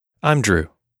I'm Drew,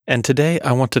 and today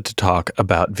I wanted to talk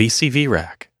about VCV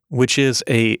Rack, which is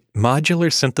a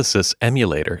modular synthesis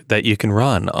emulator that you can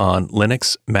run on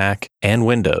Linux, Mac, and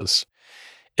Windows.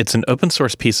 It's an open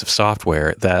source piece of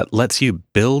software that lets you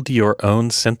build your own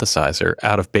synthesizer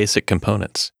out of basic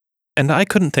components. And I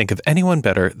couldn't think of anyone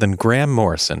better than Graham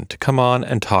Morrison to come on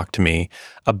and talk to me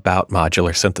about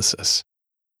modular synthesis.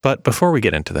 But before we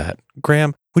get into that,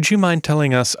 Graham, would you mind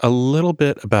telling us a little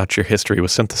bit about your history with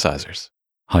synthesizers?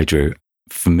 Hi, Drew.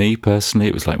 For me personally,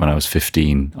 it was like when I was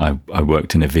 15, I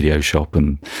worked in a video shop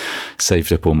and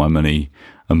saved up all my money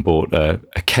and bought a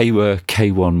Kawa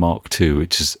K1 Mark II,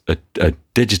 which is a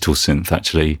digital synth,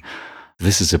 actually.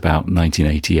 This is about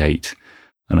 1988.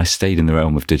 And I stayed in the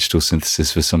realm of digital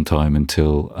synthesis for some time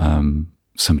until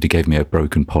somebody gave me a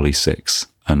broken Poly 6.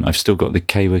 And I've still got the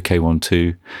Kawa K1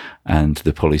 II and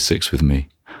the Poly 6 with me.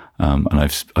 And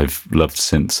I've loved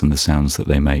synths and the sounds that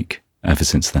they make ever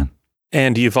since then.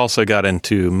 And you've also got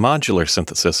into modular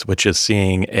synthesis, which is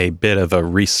seeing a bit of a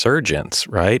resurgence,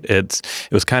 right? It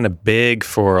was kind of big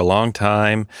for a long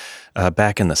time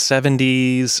back in the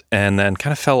 70s and then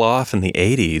kind of fell off in the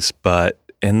 80s. But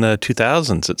in the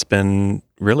 2000s, it's been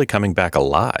really coming back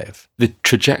alive. The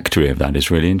trajectory of that is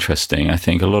really interesting. I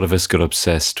think a lot of us got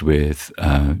obsessed with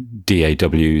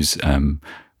DAWs,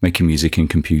 making music in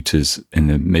computers in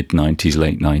the mid-90s,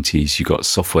 late 90s. You got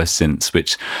software synths,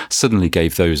 which suddenly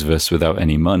gave those of us without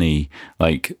any money,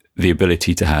 like the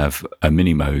ability to have a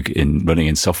Minimoog running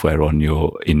in software on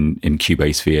in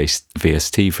Cubase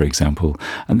VST, for example.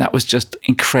 And that was just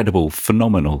incredible,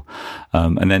 phenomenal.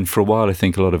 And then for a while, I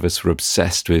think a lot of us were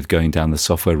obsessed with going down the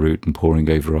software route and poring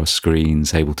over our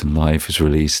screens. Ableton Live was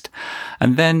released.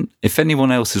 And then if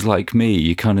anyone else is like me,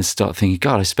 you kind of start thinking,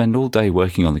 God, I spend all day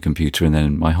working on the computer, and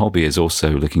then my hobby is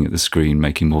also looking at the screen,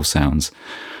 making more sounds.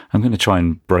 I'm going to try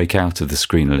and break out of the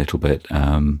screen a little bit.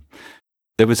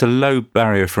 There was a low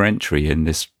barrier for entry in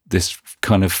this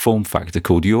kind of form factor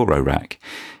called Eurorack,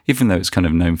 even though it's kind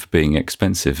of known for being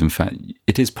expensive. In fact,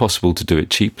 it is possible to do it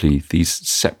cheaply. These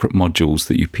separate modules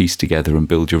that you piece together and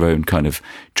build your own kind of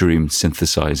dream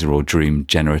synthesizer or dream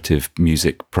generative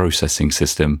music processing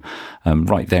system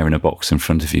right there in a box in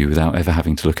front of you without ever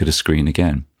having to look at a screen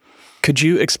again. Could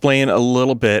you explain a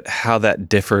little bit how that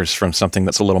differs from something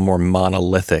that's a little more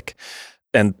monolithic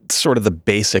and sort of the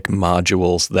basic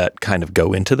modules that kind of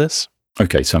go into this?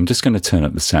 Okay, so I'm just going to turn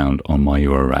up the sound on my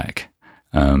Eurorack,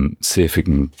 see if we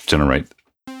can generate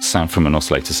sound from an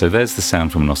oscillator. So there's the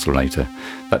sound from an oscillator.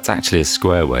 That's actually a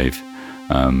square wave,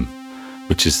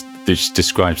 which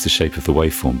describes the shape of the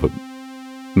waveform. But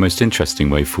the most interesting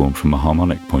waveform from a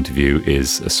harmonic point of view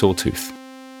is a sawtooth,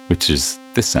 which is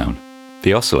this sound.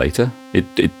 The oscillator,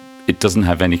 it doesn't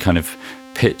have any kind of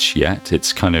pitch yet.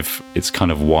 It's kind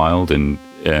of wild, and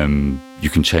you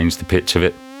can change the pitch of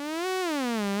it.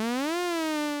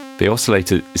 The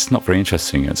oscillator is not very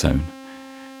interesting in its own.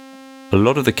 A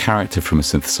lot of the character from a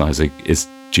synthesizer is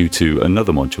due to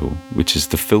another module, which is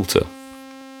the filter.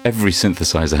 Every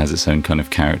synthesizer has its own kind of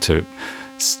character,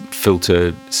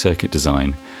 filter, circuit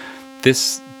design.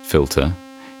 This filter,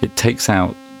 it takes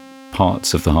out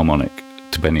parts of the harmonic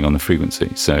depending on the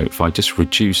frequency. So if I just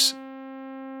reduce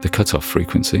the cutoff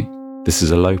frequency, this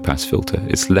is a low pass filter.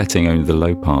 It's letting only the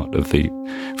low part of the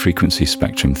frequency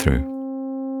spectrum through.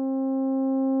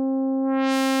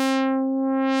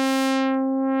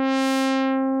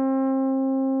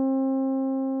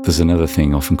 There's another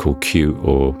thing often called Q,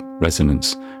 or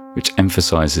resonance, which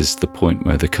emphasizes the point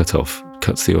where the cutoff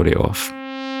cuts the audio off.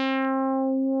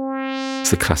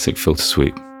 It's the classic filter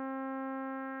sweep.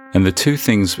 And the two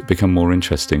things become more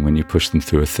interesting when you push them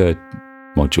through a third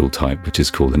module type, which is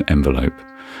called an envelope.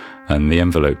 And the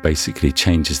envelope basically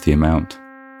changes the amount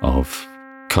of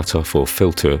cutoff or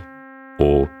filter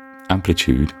or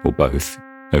amplitude or both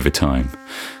over time.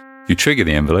 You trigger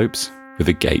the envelopes with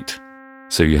a gate.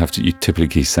 So you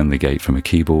typically send the gate from a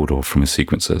keyboard or from a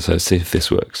sequencer. So let's see if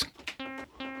this works.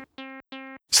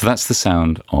 So that's the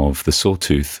sound of the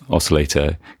sawtooth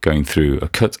oscillator going through a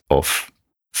cut-off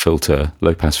filter,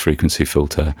 low-pass frequency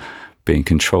filter, being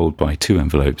controlled by two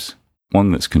envelopes.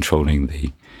 One that's controlling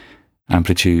the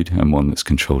amplitude and one that's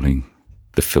controlling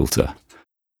the filter.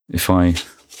 If I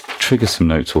trigger some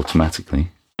notes automatically,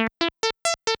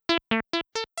 and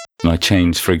I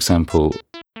change, for example,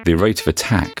 the rate of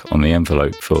attack on the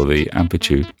envelope for the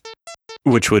amplitude,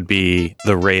 which would be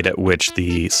the rate at which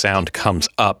the sound comes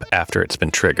up after it's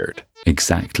been triggered.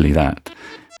 Exactly that.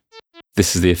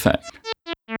 This is the effect.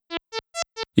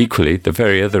 Equally, the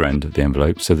very other end of the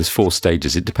envelope, so there's 4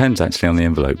 stages. It depends actually on the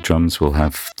envelope. Drums will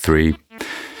have 3.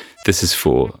 This is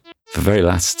 4. The very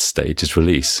last stage is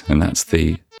release, and that's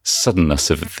the suddenness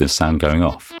of the sound going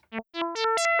off.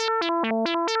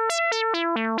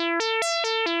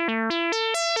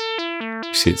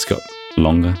 see it's got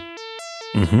longer.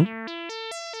 Mm-hmm.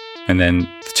 And then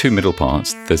the two middle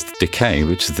parts, there's the decay,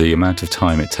 which is the amount of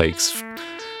time it takes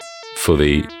for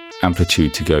the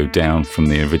amplitude to go down from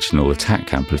the original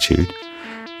attack amplitude.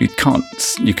 You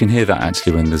can hear that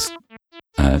actually when there's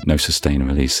no sustain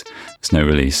release. There's no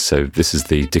release. So this is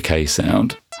the decay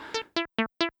sound.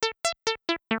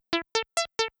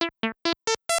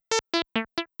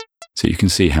 So you can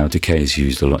see how decay is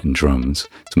used a lot in drums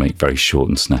to make very short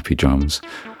and snappy drums.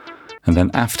 And then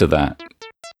after that,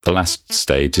 the last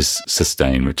stage is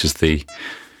sustain, which is the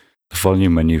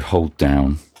volume when you hold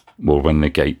down, or when the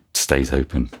gate stays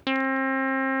open.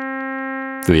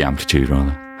 The amplitude,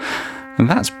 rather. And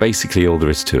that's basically all there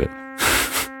is to it.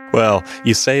 Well,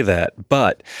 you say that,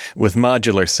 but with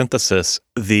modular synthesis,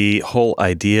 the whole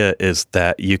idea is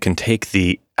that you can take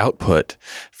the output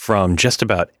from just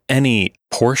about any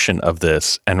portion of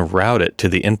this and route it to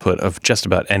the input of just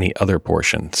about any other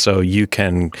portion. So you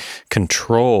can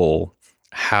control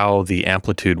how the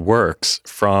amplitude works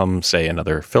from, say,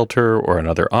 another filter or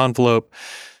another envelope,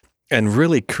 and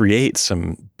really create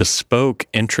some bespoke,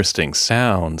 interesting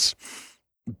sounds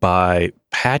by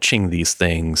patching these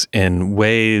things in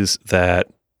ways that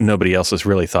nobody else has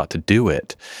really thought to do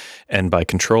it, and by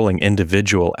controlling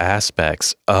individual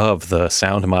aspects of the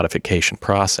sound modification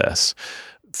process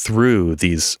through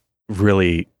these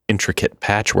really intricate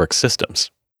patchwork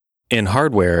systems. In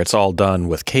hardware, it's all done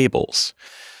with cables.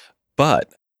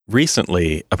 But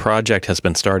recently, a project has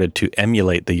been started to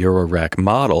emulate the Eurorack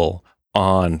model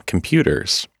on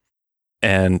computers.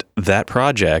 And that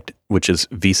project, which is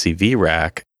VCV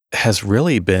Rack, has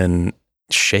really been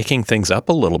shaking things up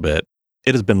a little bit.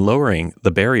 It has been lowering the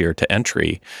barrier to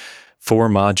entry for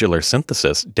modular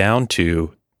synthesis down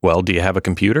to, well, do you have a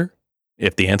computer?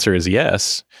 If the answer is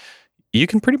yes, you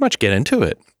can pretty much get into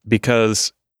it,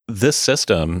 because this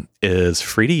system is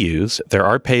free to use. There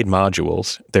are paid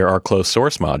modules, there are closed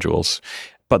source modules,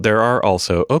 but there are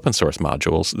also open source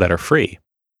modules that are free.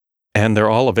 And they're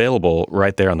all available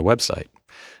right there on the website.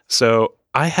 So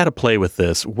I had to play with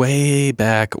this way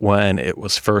back when it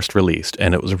was first released,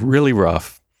 and it was really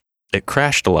rough. It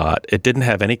crashed a lot. It didn't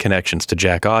have any connections to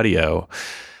jack audio,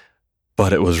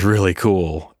 but it was really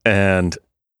cool. And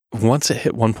once it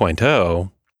hit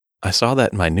 1.0, I saw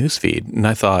that in my newsfeed, and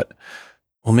I thought,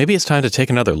 well, maybe it's time to take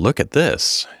another look at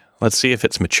this. Let's see if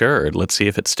it's matured. Let's see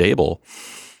if it's stable.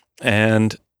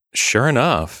 And sure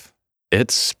enough,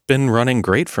 it's been running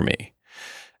great for me.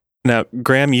 Now,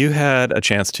 Graham, you had a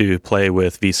chance to play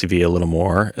with VCV a little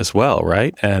more as well,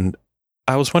 right? And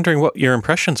I was wondering what your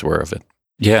impressions were of it.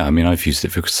 Yeah, I mean, I've used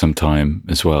it for some time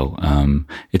as well.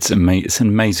 It's an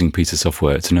amazing piece of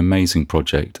software. It's an amazing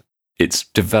project. It's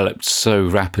developed so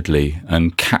rapidly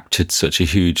and captured such a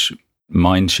huge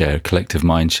collective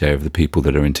mind share of the people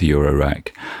that are into Eurorack,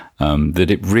 that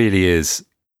it really is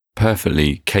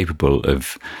perfectly capable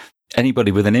of.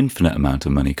 Anybody with an infinite amount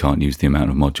of money can't use the amount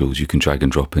of modules you can drag and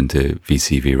drop into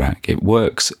VCV Rack. It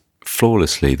works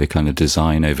flawlessly, the kind of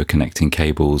design over connecting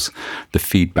cables, the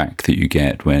feedback that you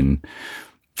get when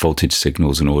voltage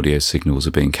signals and audio signals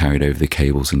are being carried over the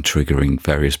cables and triggering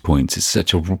various points. It's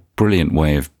such a brilliant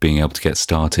way of being able to get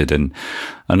started and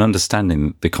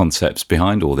understanding the concepts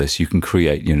behind all this. You can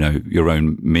create, your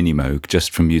own mini Moog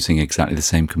just from using exactly the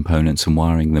same components and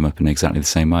wiring them up in exactly the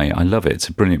same way. I love it. It's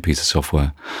a brilliant piece of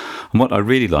software. And what I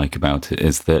really like about it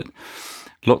is that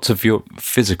lots of your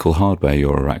physical hardware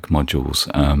Eurorack modules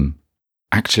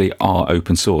actually are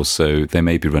open source. So they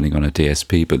may be running on a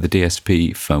DSP, but the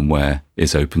DSP firmware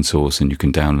is open source and you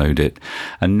can download it.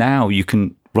 And now you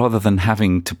can, rather than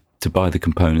having to buy the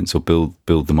components or build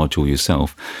the module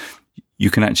yourself, you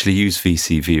can actually use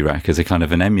VCV Rack as a kind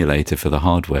of an emulator for the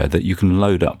hardware that you can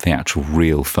load up the actual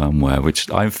real firmware, which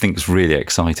I think is really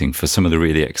exciting for some of the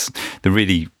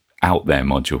really out there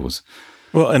modules.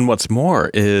 Well, and what's more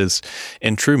is,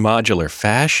 in true modular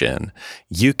fashion,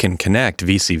 you can connect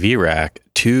VCV Rack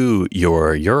to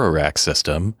your Eurorack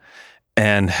system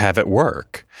and have it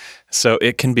work. So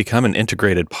it can become an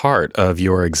integrated part of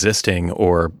your existing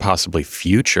or possibly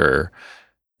future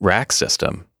rack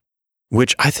system,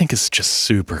 which I think is just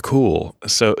super cool.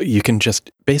 So you can just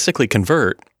basically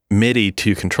convert MIDI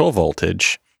to control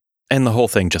voltage, and the whole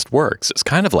thing just works. It's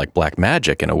kind of like black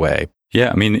magic in a way. Yeah,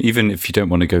 I mean, even if you don't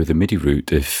want to go the MIDI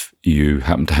route, if you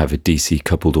happen to have a DC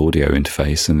coupled audio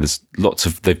interface, and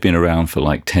they've been around for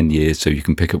like 10 years, so you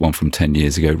can pick up one from 10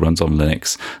 years ago, runs on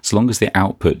Linux. As long as the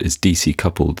output is DC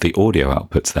coupled, the audio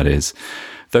outputs, that is,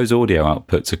 those audio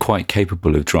outputs are quite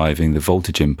capable of driving the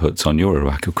voltage inputs on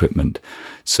Eurorack equipment.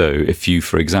 So if you,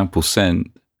 for example, send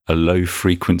a low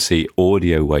frequency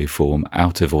audio waveform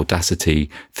out of Audacity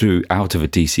out of a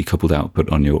DC coupled output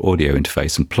on your audio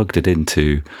interface and plugged it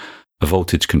into a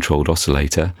voltage controlled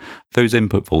oscillator. Those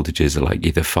input voltages are like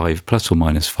either 5 plus or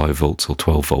minus 5 volts or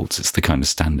 12 volts. It's the kind of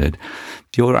standard.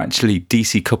 Your actually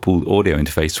DC coupled audio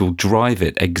interface will drive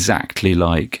it exactly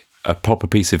like a proper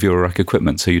piece of Eurorack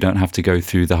equipment. So you don't have to go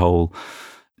through the whole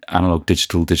analog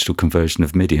digital conversion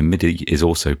of MIDI. And MIDI is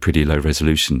also pretty low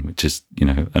resolution, which is,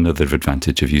 another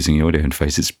advantage of using the audio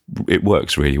interface. It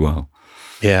works really well.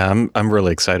 Yeah, I'm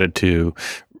really excited to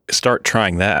start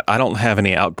trying that. I don't have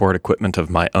any outboard equipment of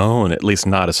my own, at least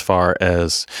not as far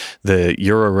as the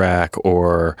Eurorack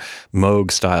or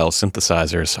Moog style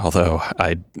synthesizers, although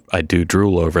I do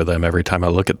drool over them every time I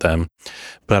look at them.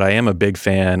 But I am a big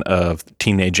fan of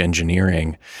Teenage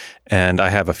Engineering, and I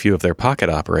have a few of their pocket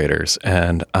operators,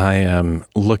 and I am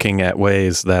looking at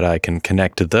ways that I can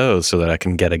connect to those so that I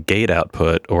can get a gate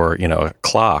output or, a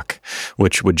clock,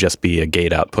 which would just be a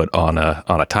gate output on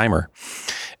a timer,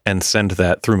 and send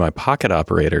that through my pocket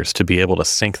operators to be able to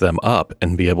sync them up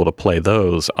and be able to play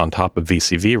those on top of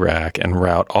VCV Rack and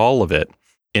route all of it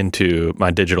into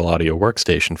my digital audio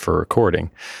workstation for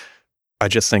recording. I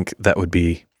just think that would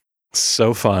be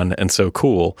so fun and so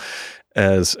cool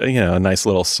as, a nice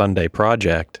little Sunday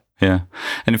project. Yeah.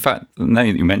 And in fact, now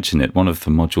that you mention it, one of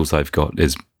the modules I've got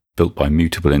is built by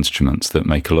Mutable Instruments that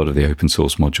make a lot of the open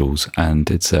source modules. And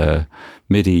it's a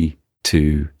MIDI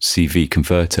to CV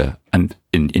converter, and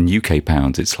in UK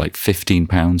pounds it's like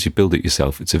 £15. You build it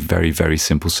yourself. It's a very, very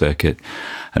simple circuit,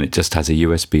 and it just has a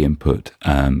USB input.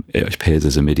 It appears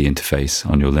as a MIDI interface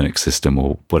on your Linux system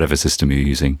or whatever system you're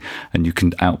using, and you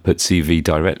can output CV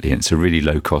directly. And it's a really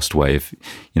low cost way of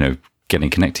getting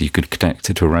connected. You could connect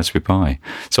it to a Raspberry Pi.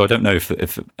 So I don't know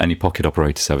if any pocket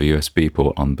operators have a USB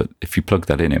port on, but if you plug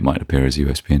that in, it might appear as a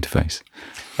USB interface.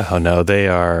 Oh, no, they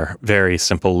are very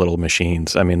simple little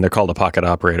machines. I mean, they're called a pocket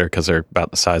operator because they're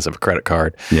about the size of a credit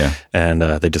card. Yeah. And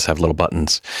they just have little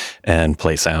buttons and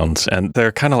play sounds. And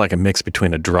they're kind of like a mix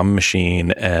between a drum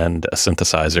machine and a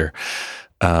synthesizer,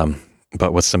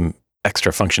 but with some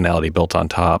extra functionality built on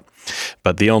top.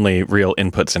 But the only real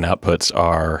inputs and outputs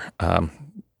are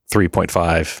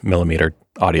 3.5 millimeter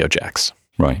audio jacks.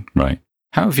 Right.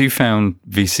 How have you found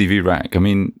VCV Rack? I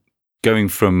mean, going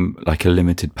from like a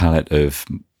limited palette of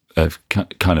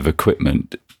kind of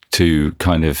equipment to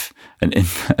kind of an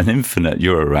infinite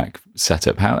Eurorack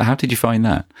setup. How did you find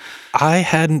that? I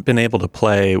hadn't been able to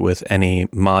play with any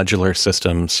modular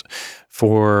systems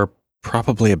for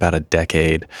probably about a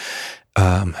decade.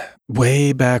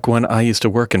 Way back when I used to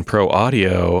work in pro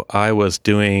audio, I was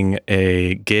doing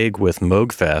a gig with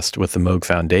Moogfest with the Moog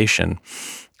Foundation,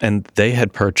 and they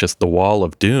had purchased the Wall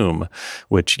of Doom,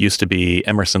 which used to be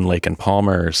Emerson, Lake and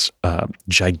Palmer's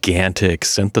gigantic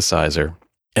synthesizer.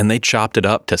 And they chopped it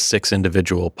up to 6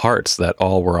 individual parts that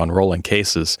all were on rolling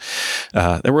cases.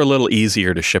 They were a little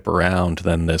easier to ship around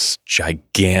than this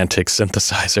gigantic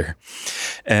synthesizer.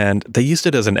 And they used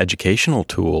it as an educational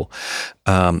tool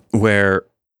where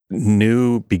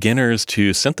new beginners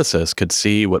to synthesis could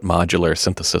see what modular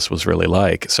synthesis was really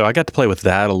like. So I got to play with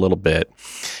that a little bit,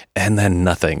 and then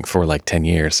nothing for like 10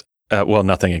 years. Well,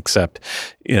 nothing except,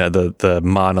 the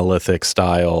monolithic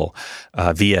style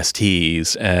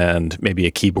VSTs and maybe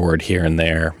a keyboard here and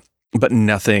there, but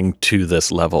nothing to this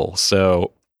level.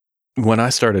 So when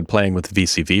I started playing with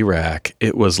VCV Rack,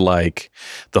 it was like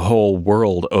the whole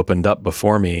world opened up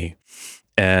before me,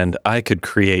 and I could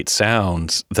create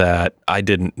sounds that I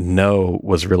didn't know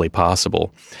was really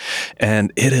possible.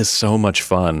 And it is so much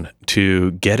fun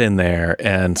to get in there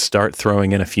and start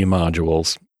throwing in a few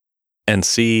modules and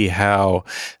see how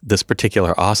this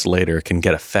particular oscillator can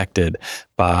get affected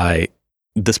by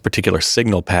this particular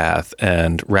signal path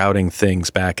and routing things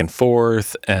back and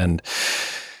forth. And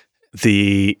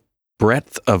the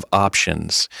breadth of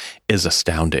options is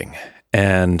astounding.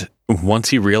 And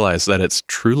once you realize that it's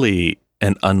truly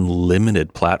an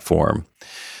unlimited platform,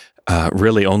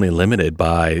 really only limited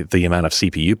by the amount of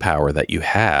CPU power that you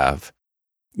have,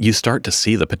 you start to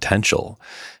see the potential.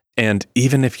 And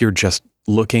even if you're just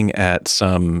looking at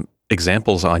some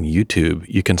examples on YouTube,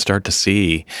 you can start to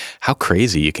see how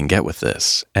crazy you can get with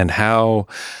this and how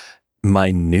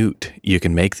minute you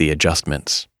can make the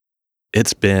adjustments.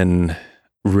 It's been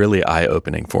really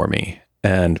eye-opening for me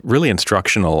and really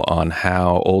instructional on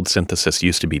how old synthesis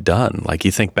used to be done. Like,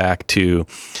 you think back to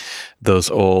those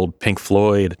old Pink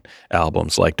Floyd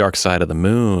albums like Dark Side of the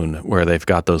Moon, where they've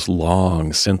got those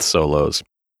long synth solos.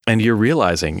 And you're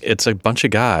realizing it's a bunch of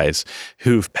guys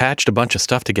who've patched a bunch of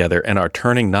stuff together and are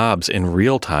turning knobs in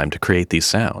real time to create these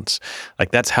sounds. Like,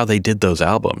 that's how they did those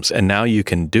albums. And now you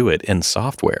can do it in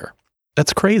software.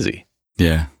 That's crazy.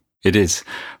 Yeah, it is.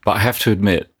 But I have to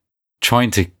admit,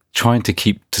 trying to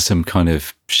keep to some kind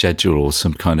of schedule or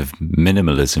some kind of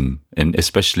minimalism, and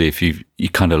especially if you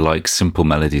kind of like simple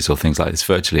melodies or things like this,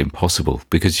 virtually impossible,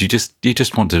 because you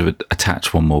just want to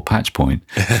attach one more patch point.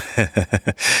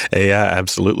 Yeah,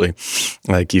 absolutely.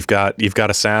 Like you've got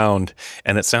a sound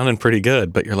and it's sounding pretty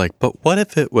good, but you're like, but what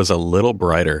if it was a little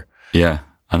brighter? Yeah,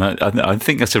 and I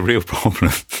think that's a real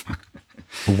problem.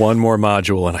 One more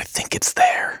module and I think it's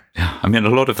there. Yeah, I mean, a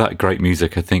lot of that great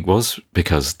music, I think, was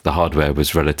because the hardware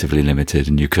was relatively limited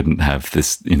and you couldn't have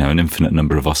this, an infinite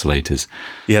number of oscillators.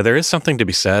 Yeah, there is something to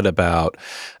be said about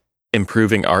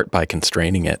improving art by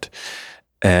constraining it.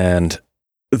 And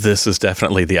this is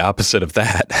definitely the opposite of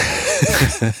that.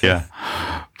 Yeah,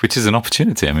 which is an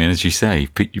opportunity. I mean, as you say,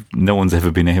 no one's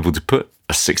ever been able to put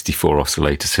a 64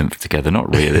 oscillator synth together,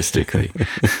 not realistically.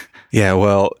 Yeah,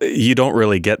 well, you don't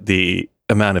really get the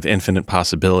amount of infinite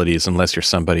possibilities unless you're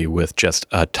somebody with just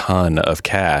a ton of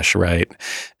cash, right?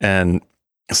 And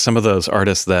some of those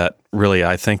artists that really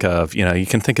I think of, you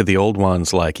can think of the old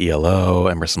ones like ELO,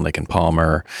 Emerson, Lake and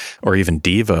Palmer, or even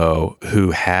Devo,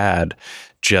 who had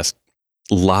just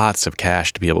lots of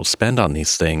cash to be able to spend on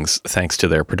these things thanks to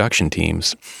their production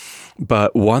teams.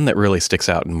 But one that really sticks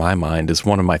out in my mind is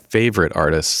one of my favorite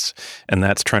artists, and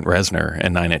that's Trent Reznor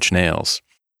and Nine Inch Nails.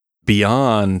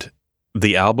 Beyond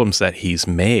the albums that he's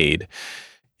made,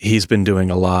 he's been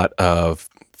doing a lot of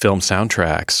film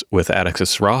soundtracks with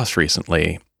Atticus Ross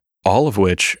recently, all of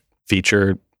which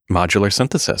feature modular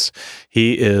synthesis.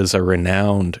 He is a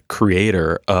renowned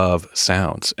creator of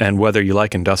sounds. And whether you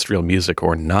like industrial music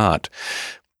or not,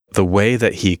 the way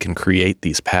that he can create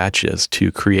these patches to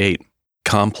create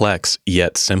complex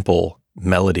yet simple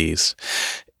melodies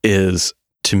is,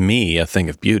 to me, a thing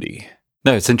of beauty.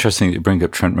 No, it's interesting that you bring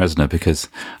up Trent Reznor, because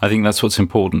I think that's what's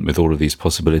important with all of these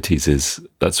possibilities. Is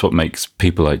that's what makes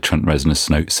people like Trent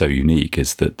Reznor so unique,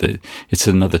 is that it's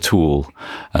another tool,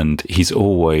 and he's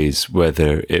always,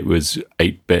 whether it was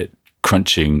 8-bit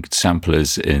crunching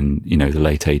samplers in the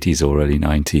late 80s or early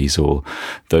 90s, or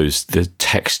the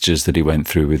textures that he went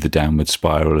through with the downward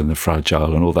spiral and the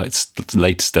fragile and all that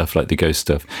late stuff like the Ghost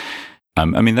stuff. I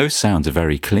mean, those sounds are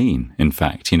very clean. In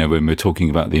fact, when we're talking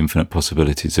about the infinite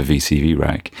possibilities of VCV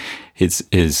Rack,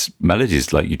 his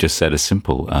melodies, like you just said, are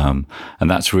simple. And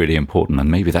that's really important. And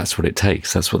maybe that's what it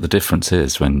takes. That's what the difference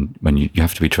is when you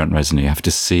have to be Trent Reznor. You have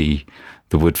to see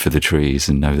the wood for the trees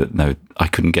and know that, no, I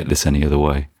couldn't get this any other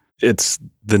way. It's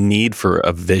the need for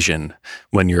a vision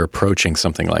when you're approaching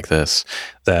something like this,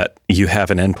 that you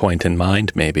have an endpoint in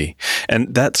mind, maybe.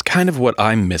 And that's kind of what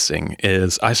I'm missing,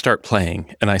 is I start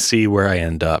playing and I see where I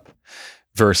end up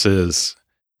versus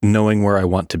knowing where I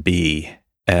want to be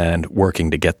and working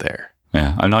to get there.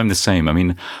 Yeah, and I'm the same. I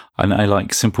mean, and I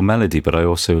like simple melody, but I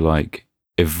also like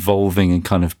evolving and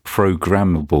kind of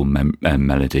programmable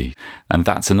melody. And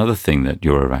that's another thing that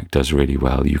Eurorack does really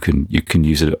well. You can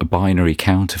use a binary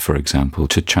counter, for example,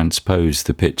 to transpose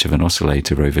the pitch of an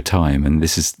oscillator over time. And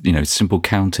this is, simple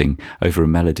counting over a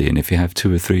melody. And if you have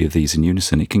 2 or 3 of these in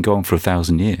unison, it can go on for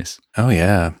 1,000 years. Oh,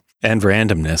 yeah. And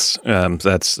randomness.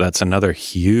 That's another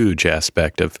huge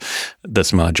aspect of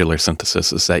this modular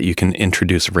synthesis, is that you can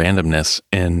introduce randomness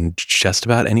in just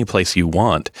about any place you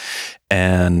want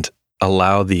and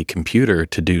allow the computer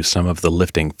to do some of the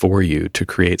lifting for you to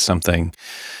create something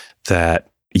that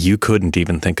you couldn't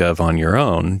even think of on your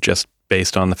own, just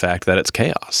based on the fact that it's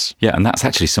chaos. Yeah, and that's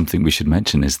actually something we should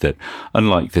mention, is that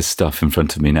unlike this stuff in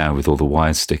front of me now with all the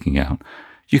wires sticking out,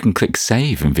 you can click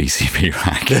save in VCV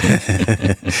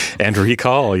Rack. And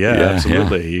recall, yeah,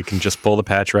 absolutely. Yeah. You can just pull the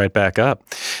patch right back up.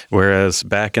 Whereas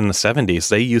back in the 70s,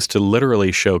 they used to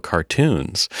literally show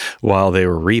cartoons while they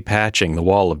were repatching the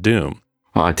Wall of Doom.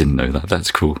 Oh, I didn't know that. That's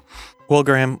cool. Well,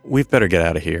 Graham, we've better get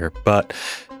out of here. But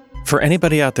for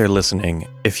anybody out there listening,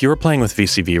 if you're playing with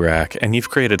VCV Rack and you've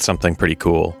created something pretty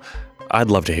cool, I'd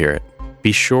love to hear it.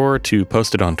 Be sure to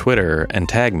post it on Twitter and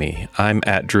tag me. I'm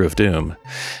at Drew of Doom.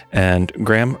 And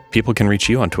Graham, people can reach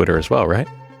you on Twitter as well, right?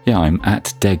 Yeah, I'm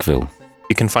at Degville.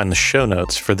 You can find the show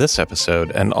notes for this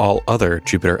episode and all other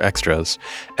Jupiter Extras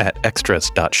at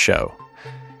extras.show.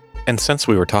 And since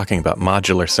we were talking about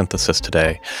modular synthesis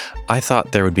today, I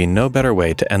thought there would be no better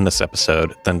way to end this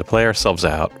episode than to play ourselves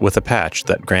out with a patch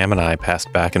that Graham and I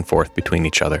passed back and forth between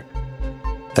each other.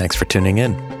 Thanks for tuning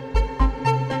in.